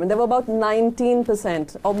against women. There were about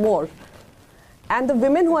 19% or more. And the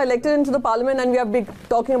women who are elected into the parliament, and we are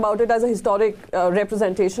talking about it as a historic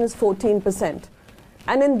representation, is 14%.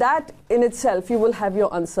 And in that in itself, you will have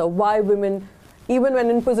your answer why women, even when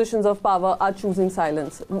in positions of power, are choosing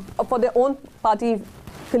silence for their own party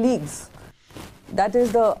colleagues. That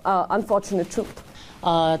is the unfortunate truth.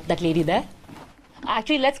 That lady there.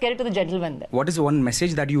 Actually, let's get it to the gentleman there. What is one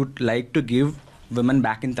message that you would like to give women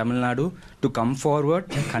back in Tamil Nadu to come forward,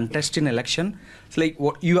 contest in election? It's like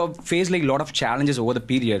what you have faced like a lot of challenges over the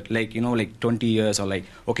period, like, you know, like 20 years or like,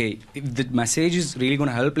 okay, if the message is really going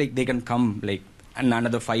to help, like they can come like in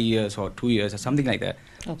another 5 years or 2 years or something like that.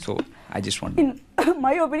 Okay. So I just want in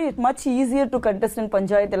my opinion, it's much easier to contest in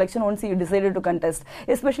Panchayat election once you decided to contest.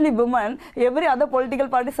 Especially women, every other political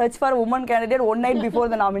party search for a woman candidate one night before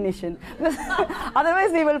the nomination.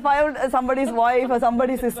 Otherwise, we will find somebody's wife or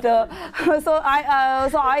somebody's sister. So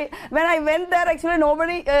when I went there, actually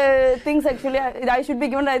nobody thinks actually I should be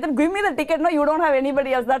given. I said, give me the ticket. No, you don't have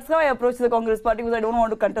anybody else. That's how I approached the Congress party, because I don't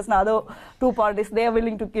want to contest in other 2 parties. They are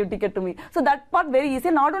willing to give ticket to me. So that part very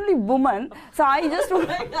easy. Not only women. So I just.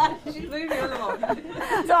 She's very real about it.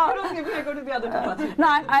 So, I don't give you go to the other 2 parties. No,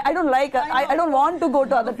 I don't like. I don't want to go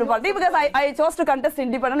to other 2 parties because I chose to contest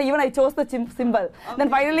independently. Even I chose the symbol. Okay. Then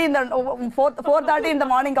finally, in the 4:30 in the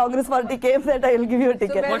morning, Congress party came that I will give you a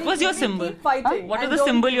ticket. So what was your symbol? What was the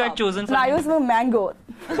symbol you had chosen for? No, I was a mango.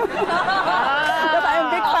 Because I am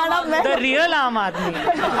a big fan of mango. The real Aam Aadmi.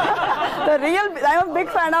 I am a big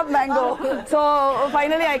fan of mango. So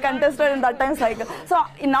finally, I contested in that time cycle. So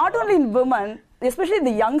not only in women, especially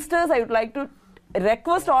the youngsters, I would like to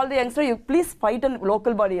request all the youngsters, you please fight in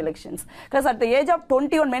local body elections. Because at the age of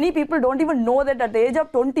 21, many people don't even know that at the age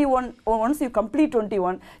of 21, once you complete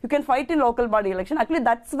 21, you can fight in local body election. Actually,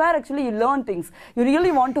 that's where actually you learn things. You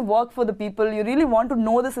really want to work for the people. You really want to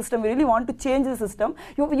know the system. You really want to change the system.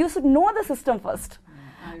 You should know the system first.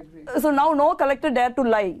 I agree. So now no collector dare to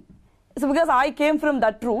lie. So because I came from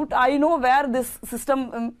that route, I know where this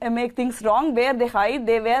system make things wrong, where they hide,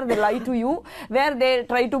 where they lie to you, where they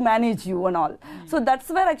try to manage you and all. So that's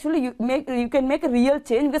where actually you can make a real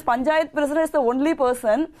change, because Panchayat president is the only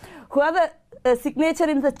person who has a signature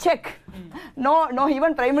in the check. No,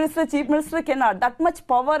 even Prime Minister, Chief Minister cannot. That much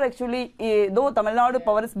power actually, though Tamil Nadu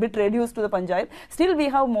power is a bit reduced to the Panchayat, still we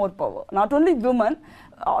have more power. Not only women,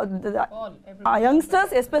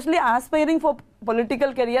 youngsters, especially aspiring for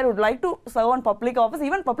political career, would like to serve on public office,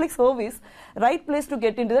 even public service, right place to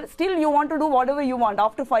get into that. Still, you want to do whatever you want.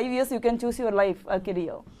 After 5 years, you can choose your life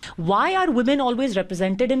career. Why are women always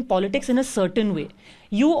represented in politics in a certain way?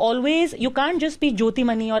 You can't just be Jyoti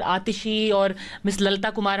Mani or Atishi or Miss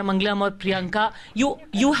Lalita Kumara Mangalam or Priyanka.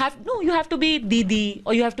 You have to be Didi,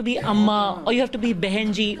 or you have to be Amma, or you have to be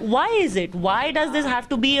Behenji. Why is it? Why does this have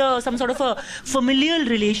to be some sort of a familial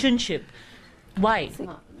relationship? Why?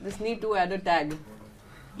 This need to add a tag.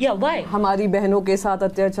 Yeah, why? हमारी बहनों के साथ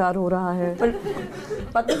अत्याचार हो रहा है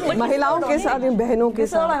महिलाओं के साथ बहनों के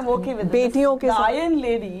साथ I'm okay with बेटियों के the साथ Iron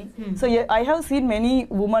Lady. So yeah, I have seen many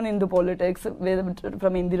women in the politics,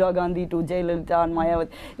 from Indira Gandhi to Jayalalitha and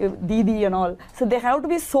Mayawati, Didi and all. So they have to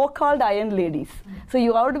be so-called Iron Ladies. So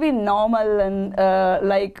you have to be normal and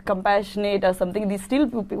like compassionate or something. These still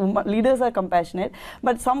leaders are compassionate,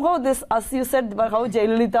 but somehow this, as you said, how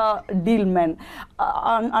Jayalalitha deal men.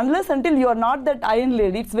 Unless until you are not that Iron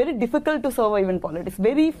Lady, it's very difficult to survive in politics.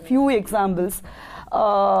 Very few examples,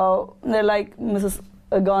 like Mrs.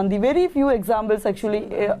 Gandhi, very few examples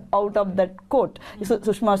actually out of that quote,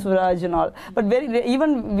 Sushma Swaraj and all. But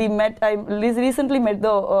even I recently met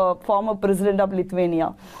the former president of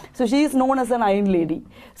Lithuania. So she is known as an Iron Lady.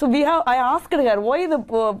 So I asked her why the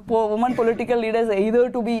women political leaders either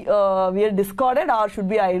to be we are discarded or should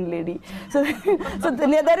be Iron Lady. So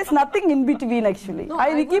there is nothing in between actually. No,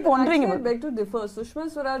 I keep wondering about. I beg to differ.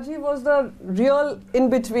 Sushma Swaraj was the real in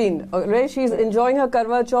between. Right? She's enjoying her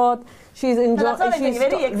Karwa Chauth. She's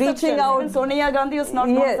reaching out. Even Sonia Gandhi was not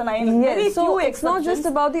known as an Iron Lady. So it's not just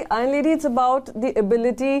about the Iron Lady, it's about the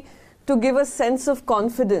ability to give a sense of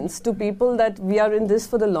confidence to people that we are in this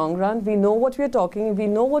for the long run. We know what we are talking, we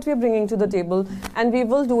know what we are bringing to the table, and we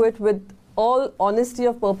will do it with all honesty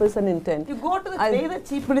of purpose and intent. You go to the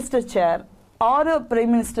Chief Minister chair or a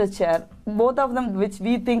Prime Minister chair, both of them which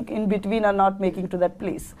we think in between are not making to that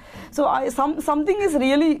place. So something is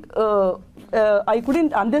really, I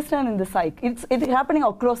couldn't understand in the psych. It's happening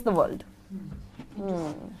across the world.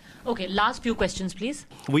 Okay, last few questions, please.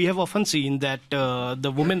 We have often seen that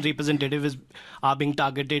the women representatives are being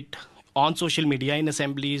targeted on social media, in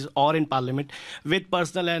assemblies or in parliament, with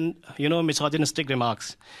personal and misogynistic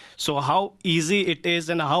remarks. So how easy it is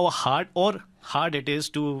and how hard it is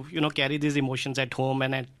to carry these emotions at home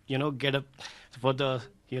and get up for the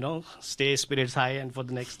stay spirits high and for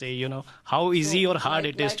the next day, how easy or hard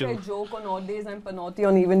it is to. I joke on odd days, I'm Panotti,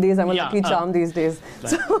 on even days, I'm a lucky charm these days.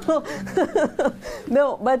 Right. So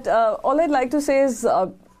no, but all I'd like to say is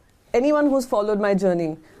anyone who's followed my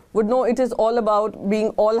journey would know it is all about being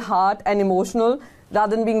all heart and emotional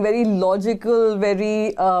rather than being very logical,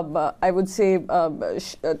 very, I would say,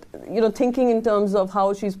 thinking in terms of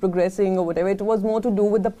how she's progressing or whatever. It was more to do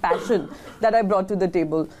with the passion that I brought to the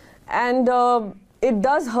table. And it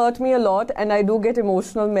does hurt me a lot, and I do get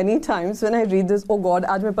emotional many times when I read this, oh God,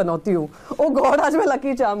 aaj main Panotti hu. Oh God, aaj main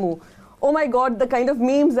lucky charm hu. Oh my God, the kind of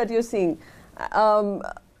memes that you're seeing.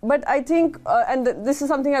 But I think, and this is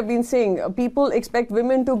something I've been saying, people expect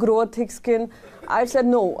women to grow a thick skin. I've said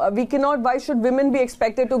no, we cannot. Why should women be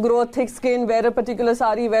expected to grow a thick skin, wear a particular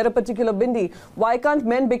sari, wear a particular bindi? Why can't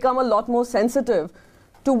men become a lot more sensitive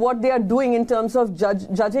to what they are doing in terms of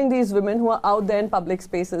judging these women who are out there in public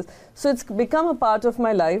spaces? So it's become a part of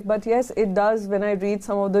my life. But yes, it does. When I read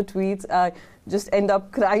some of the tweets, I just end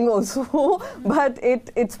up crying also. But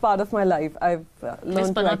it's part of my life. I've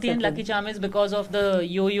learned to accept and Lucky Charm is because of the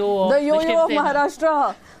yo-yo of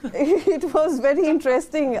Maharashtra. It was very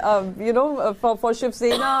interesting, for Shiv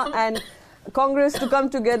Sena and Congress to come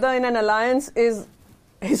together in an alliance is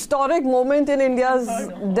historic moment in India's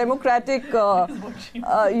democratic, I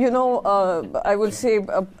would say,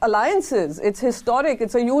 alliances. It's historic.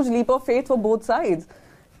 It's a huge leap of faith for both sides.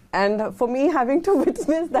 And for me, having to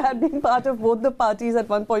witness that, being part of both the parties at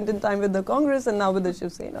one point in time with the Congress and now with the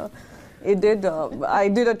Shiv Sena, I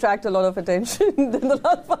did attract a lot of attention in the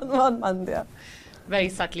last 1 month. Yeah. Very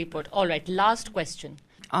subtly put. All right, last question.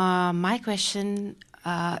 My question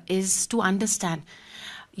is to understand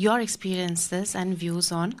your experiences and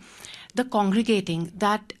views on the congregating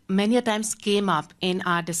that many a times came up in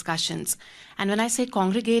our discussions. And when I say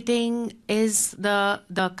congregating is the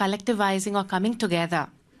collectivizing or coming together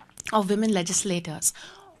of women legislators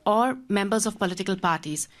or members of political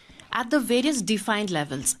parties at the various defined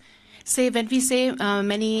levels. Say, when we say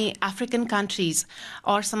many African countries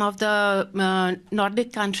or some of the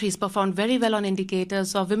Nordic countries performed very well on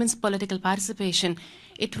indicators of women's political participation,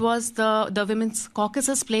 it was the women's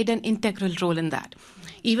caucuses played an integral role in that.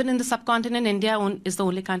 Even in the subcontinent, India is the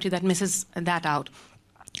only country that misses that out.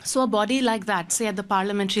 So a body like that, say at the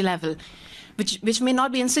parliamentary level, which may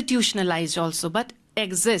not be institutionalized also, but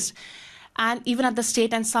exist. And even at the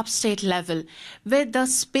state and sub-state level, where the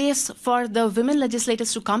space for the women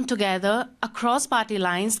legislators to come together across party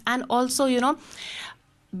lines and also,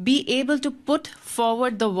 be able to put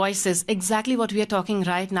forward the voices, exactly what we are talking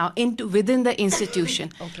right now, into within the institution.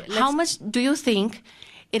 How much do you think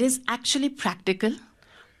it is actually practical,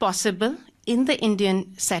 possible in the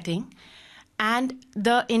Indian setting and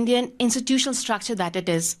the Indian institutional structure that it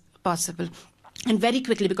is possible? And very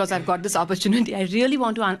quickly, because I've got this opportunity, I really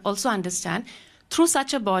want to also understand, through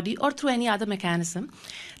such a body or through any other mechanism,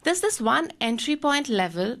 there's this one entry point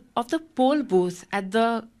level of the poll booth at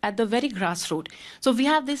the very grassroots. So we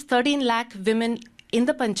have these 13 lakh women in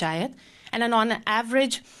the panchayat, and on an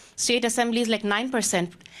average, state assembly is like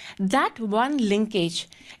 9%. That one linkage,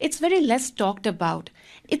 it's very less talked about.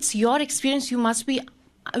 It's your experience. You must be.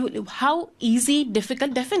 How easy,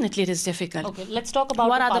 difficult? Definitely it is difficult. Okay, let's talk about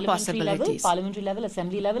what the are the parliamentary level,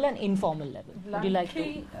 assembly level, and informal level. Would you like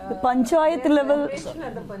to? The panchayat level.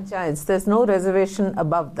 At the panchayats, there's no reservation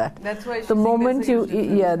above that. That's why The moment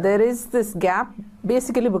there is this gap,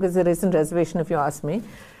 basically because there isn't reservation, if you ask me.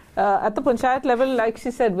 At the panchayat level, like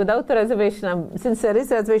she said, without the reservation, since there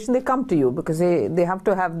is reservation, they come to you because they have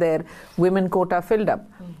to have their women quota filled up.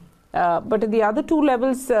 But at the other two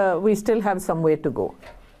levels, we still have some way to go.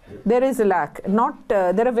 There is a lack.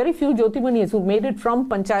 There are very few Jyotimanis who made it from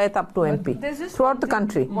panchayat up to MP throughout the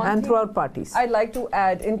country and throughout parties. I'd like to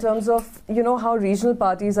add in terms of, how regional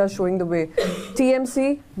parties are showing the way.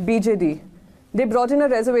 TMC, BJD, they brought in a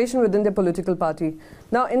reservation within their political party.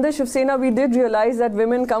 Now, in the Shiv Sena, we did realize that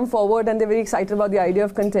women come forward and they're very excited about the idea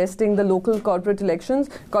of contesting the local corporate elections,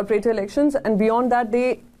 and beyond that,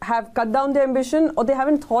 they have cut down their ambition or they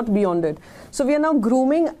haven't thought beyond it. So we are now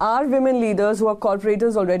grooming our women leaders who are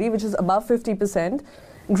corporators already, which is above 50%,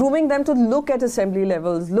 grooming them to look at assembly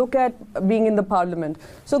levels, look at being in the parliament.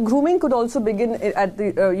 So grooming could also begin at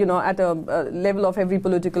the at a level of every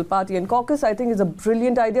political party. And caucus, I think, is a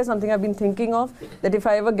brilliant idea, something I've been thinking of, that if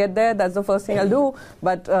I ever get there, that's the first thing I'll do.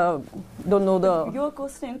 But don't know the... Your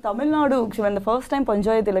question, Tamil Nadu, when the first time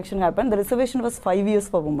Panchayat election happened, the reservation was 5 years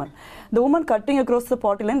for women. The woman cutting across the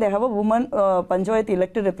party line, they have a woman Panchayat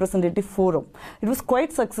elected representative forum. It was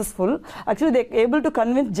quite successful. Actually, they were able to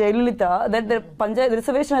convince Jayalalitha that the Panchayat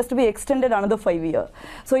reservation has to be extended another 5 years.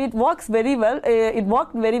 So it works very well. It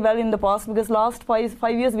worked very well in the past because last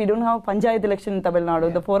five years we don't have Panchayat election in Tamil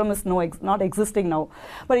Nadu. The forum is not existing now.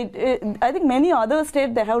 But I think many other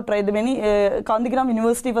states they have tried. Kandigram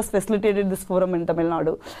University was facilitated this forum in Tamil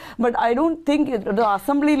Nadu. But I don't think the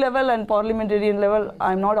assembly level and parliamentarian level,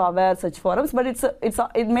 I'm not aware of such forums. But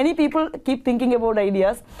many people keep thinking about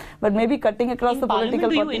ideas, but maybe cutting across the political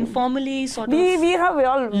party. Do you informally sort of we have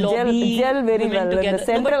all gel very well in the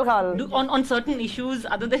central hall. On certain issues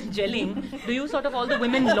other than gelling, do you sort of all the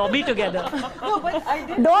women lobby together? No, but I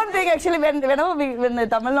don't think actually when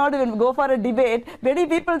Tamil Nadu when we go for a debate, many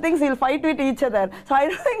people think we'll fight with each other. So I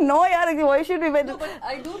don't think why should we? No, but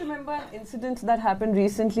I do remember an incident that happened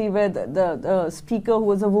recently where the speaker who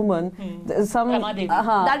was a woman, Ramadevi.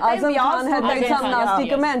 Azam Khan had made some nasty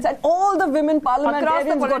comments, and all the women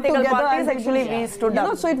parliamentarians got together parties, actually we stood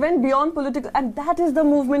up. So it went beyond political, and that is the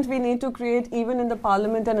movement we need to create even in the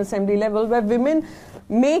parliament and assembly level, where women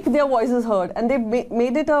make their voices heard, and they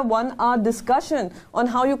made it a 1 hour discussion on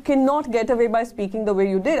how you cannot get away by speaking the way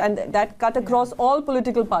you did, and that cut across all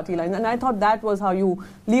political party lines. And I thought that was how you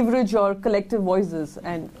leverage your collective voices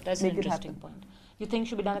and that's make an interesting it happen. point. You think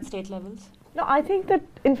should be done at state levels? No, I think that,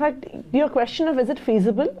 in fact, your question of is it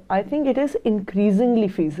feasible, I think it is increasingly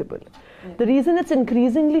feasible. The reason it's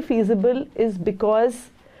increasingly feasible is because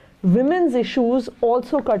women's issues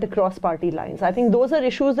also cut across party lines. I think those are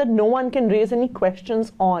issues that no one can raise any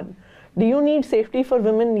questions on. Do you need safety for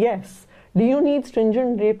women? Yes. Do you need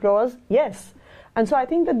stringent rape laws? Yes. And so I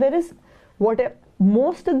think that there is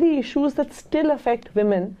most of the issues that still affect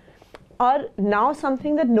women are now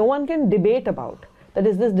something that no one can debate about. That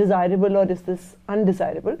is this desirable or is this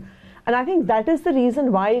undesirable? And I think that is the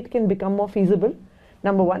reason why it can become more feasible,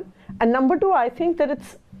 number one. And number two, I think that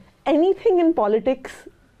it's anything in politics,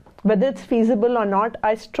 whether it's feasible or not,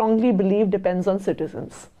 I strongly believe depends on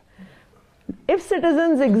citizens. If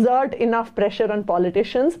citizens exert enough pressure on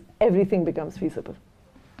politicians, everything becomes feasible.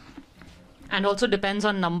 And also depends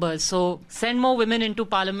on numbers. So send more women into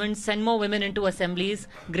parliament, send more women into assemblies,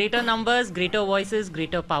 greater numbers, greater voices,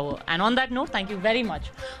 greater power. And on that note, thank you very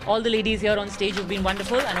much. All the ladies here on stage have been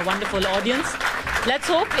wonderful and a wonderful audience. Let's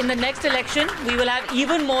hope in the next election we will have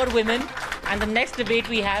even more women, and the next debate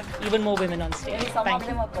we have even more women on stage. Maybe some Thank of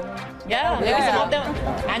you. them are coming. Yeah, maybe some of them.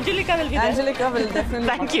 Angelica will be there. Angelica will definitely.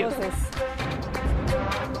 Thank you. Process.